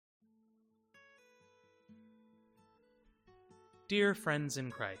Dear friends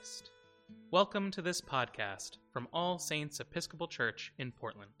in Christ, welcome to this podcast from All Saints Episcopal Church in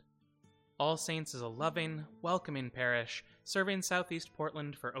Portland. All Saints is a loving, welcoming parish serving Southeast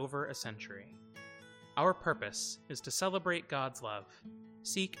Portland for over a century. Our purpose is to celebrate God's love,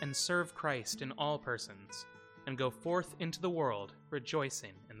 seek and serve Christ in all persons, and go forth into the world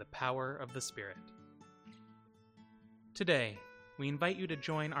rejoicing in the power of the Spirit. Today, we invite you to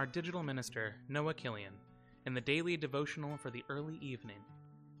join our digital minister, Noah Kilian, in the daily devotional for the early evening,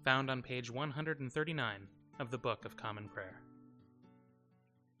 found on page 139 of the Book of Common Prayer.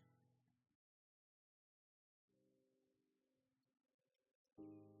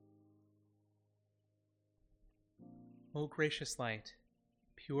 O gracious light,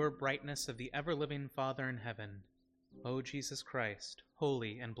 pure brightness of the ever-living Father in heaven, O Jesus Christ,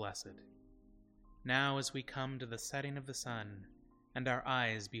 holy and blessed. Now as we come to the setting of the sun, and our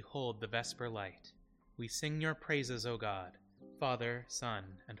eyes behold the vesper light, we sing your praises, O God, Father, Son,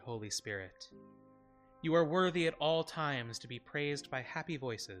 and Holy Spirit. You are worthy at all times to be praised by happy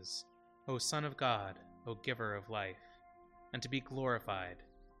voices, O Son of God, O Giver of life, and to be glorified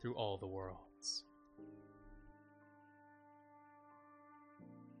through all the worlds.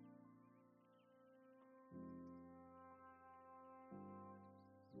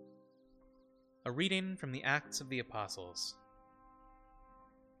 A reading from the Acts of the Apostles.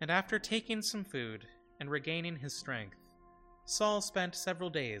 And after taking some food and regaining his strength, Saul spent several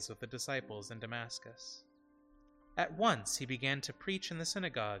days with the disciples in Damascus. At once he began to preach in the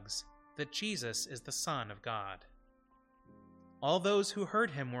synagogues that Jesus is the Son of God. All those who heard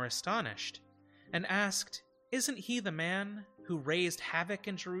him were astonished and asked, "Isn't he the man who raised havoc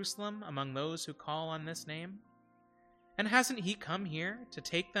in Jerusalem among those who call on this name? And hasn't he come here to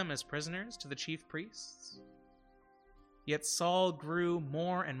take them as prisoners to the chief priests?" Yet Saul grew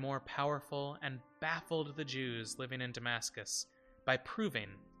more and more powerful and baffled the Jews living in Damascus by proving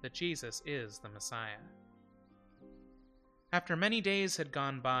that Jesus is the Messiah. After many days had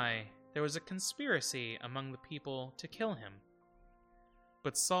gone by, there was a conspiracy among the people to kill him.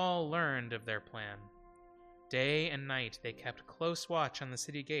 But Saul learned of their plan. Day and night they kept close watch on the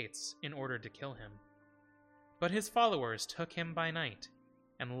city gates in order to kill him. But his followers took him by night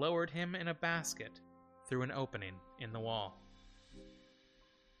and lowered him in a basket through an opening in the wall.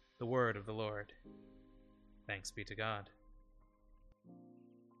 The word of the Lord. Thanks be to God.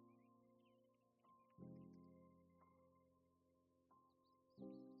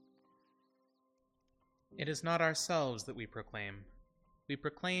 It is not ourselves that we proclaim. We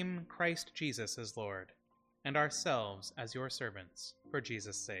proclaim Christ Jesus as Lord, and ourselves as your servants, for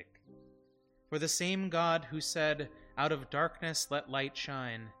Jesus' sake. For the same God who said, "Out of darkness let light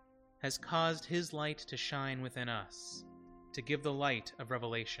shine," has caused his light to shine within us, to give the light of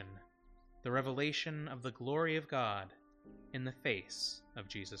revelation, the revelation of the glory of God in the face of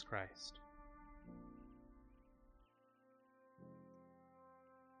Jesus Christ.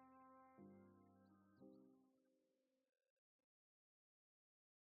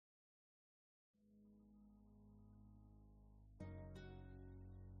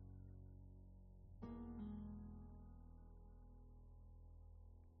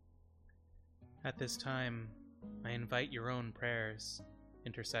 At this time, I invite your own prayers,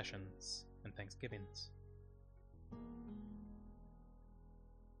 intercessions, and thanksgivings.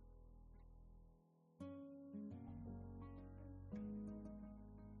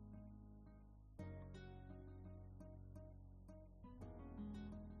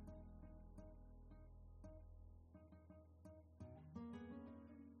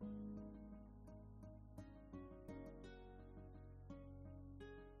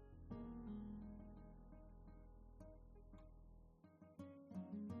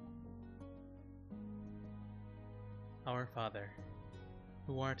 Our Father,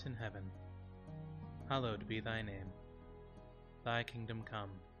 who art in heaven, hallowed be thy name. Thy kingdom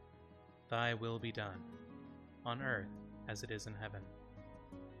come, thy will be done, on earth as it is in heaven.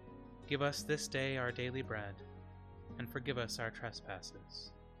 Give us this day our daily bread, and forgive us our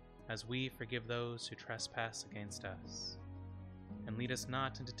trespasses, as we forgive those who trespass against us. And lead us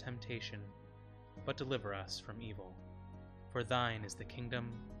not into temptation, but deliver us from evil. For thine is the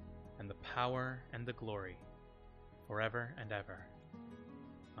kingdom, and the power, and the glory, forever and ever.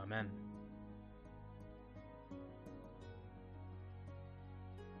 Amen.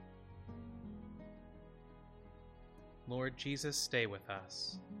 Lord Jesus, stay with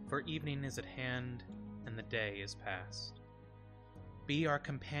us, for evening is at hand and the day is past. Be our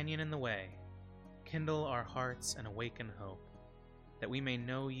companion in the way, kindle our hearts and awaken hope, that we may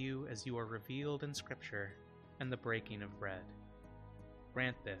know you as you are revealed in Scripture and the breaking of bread.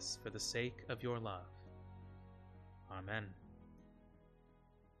 Grant this for the sake of your love. Amen.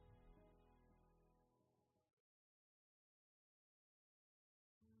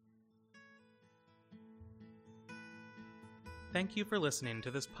 Thank you for listening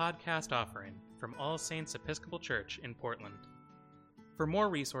to this podcast offering from All Saints Episcopal Church in Portland. For more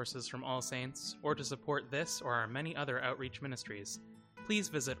resources from All Saints, or to support this or our many other outreach ministries, please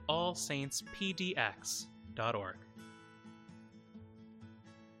visit allsaintspdx.org.